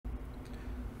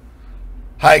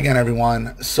Hi again,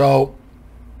 everyone. So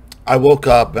I woke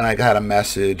up and I got a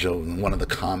message of one of the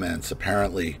comments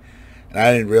apparently, and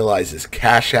I didn't realize this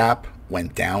Cash App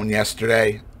went down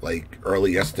yesterday, like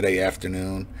early yesterday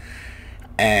afternoon,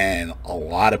 and a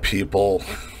lot of people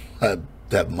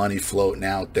have money floating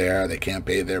out there. They can't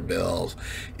pay their bills.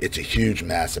 It's a huge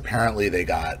mess. Apparently they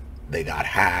got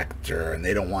hacked, and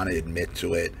they don't want to admit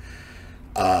to it.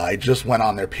 I just went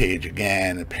on their page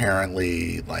again.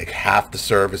 Apparently, like half the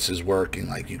service is working.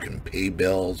 Like you can pay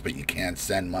bills, but you can't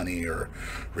send money or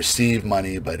receive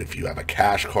money. But if you have a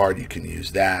cash card, you can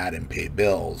use that and pay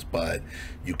bills. But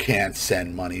you can't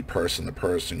send money person to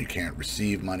person. You can't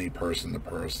receive money person to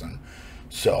person.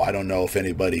 So I don't know if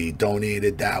anybody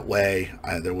donated that way.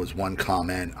 There was one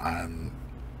comment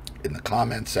in the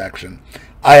comment section.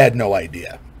 I had no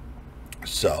idea.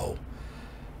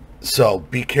 So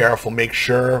be careful. Make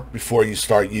sure before you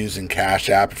start using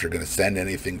Cash App, if you're going to send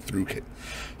anything through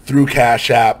Cash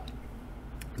App,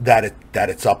 that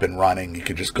it's up and running. You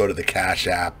could just go to the Cash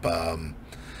App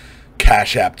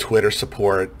Twitter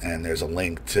support, and there's a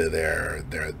link to their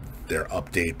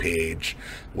update page,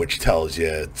 which tells you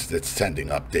it's sending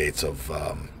updates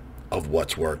of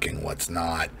what's working, what's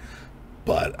not.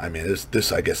 But I mean,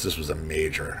 this I guess this was a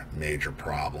major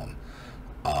problem.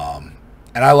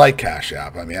 And I like Cash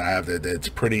App. I mean, it's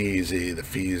pretty easy. The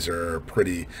fees are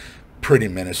pretty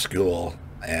minuscule,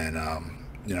 and I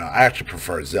actually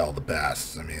prefer Zelle the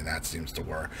best. I mean, that seems to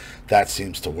work. That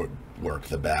seems to work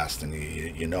the best, and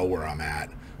you know where I'm at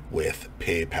with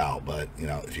PayPal. But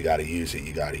if you got to use it,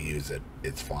 you got to use it.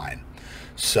 It's fine.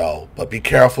 So, but be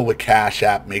careful with Cash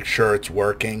App. Make sure it's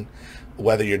working.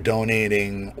 Whether you're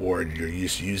donating or you're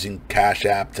using Cash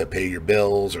App to pay your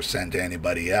bills or send to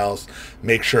anybody else,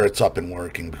 make sure it's up and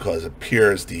working, because it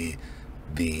appears the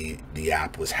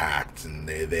app was hacked and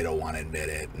they don't want to admit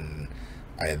it. And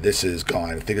this is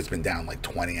going, I think it's been down like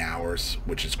 20 hours,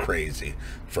 which is crazy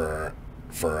for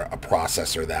a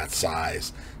processor that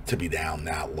size to be down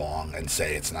that long and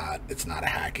say it's not a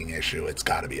hacking issue. It's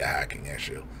got to be a hacking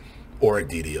issue or a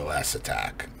DDoS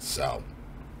attack. So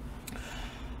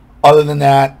other than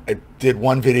that, I did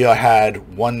one video. I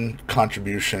had one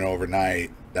contribution overnight.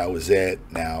 That was it.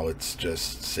 Now it's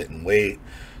just sit and wait.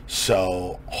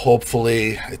 So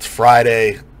hopefully, it's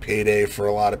Friday, payday for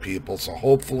a lot of people. So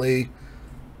hopefully,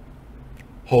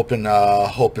 hoping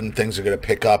things are going to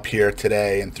pick up here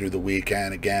today and through the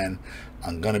weekend. Again,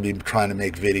 I'm going to be trying to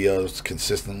make videos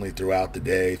consistently throughout the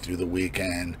day, through the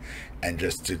weekend, and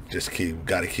just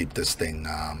got to keep this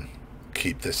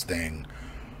thing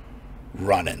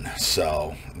running.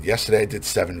 So yesterday I did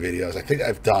 7 videos. I think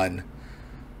I've done,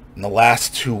 in the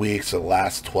last 2 weeks or the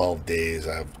last 12 days,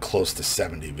 I have close to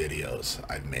 70 videos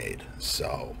I've made.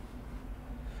 So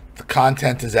the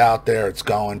content is out there. It's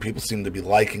going. People seem to be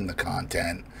liking the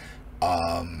content.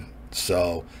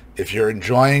 So if you're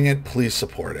enjoying it, please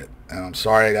support it. And I'm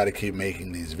sorry I got to keep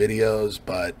making these videos,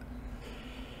 but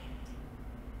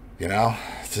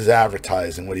this is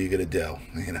advertising. What are you going to do?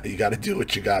 You got to do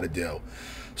what you got to do.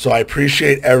 So I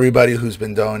appreciate everybody who's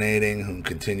been donating, who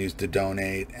continues to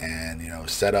donate, and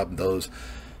set up those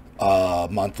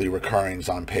monthly recurrings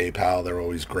on PayPal. They're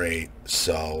always great.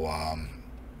 So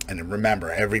and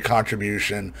remember, every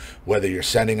contribution, whether you're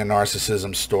sending a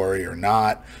Narcissism story or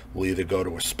not, will either go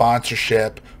to a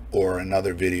sponsorship or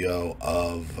another video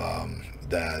of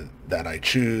that I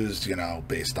choose,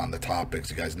 based on the topics.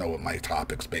 You guys know what my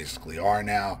topics basically are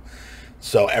now.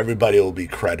 So everybody will be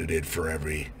credited for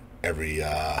every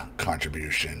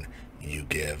contribution you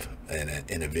give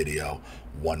in a video,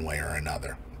 one way or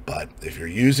another. But if you're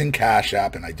using Cash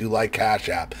App, and I do like Cash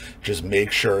App, just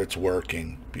make sure it's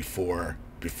working before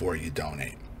you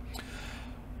donate.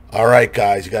 All right,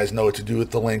 guys, you guys know what to do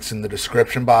with the links in the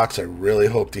description box. I really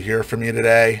hope to hear from you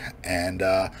today, and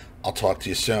I'll talk to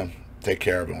you soon. Take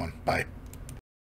care, everyone. Bye.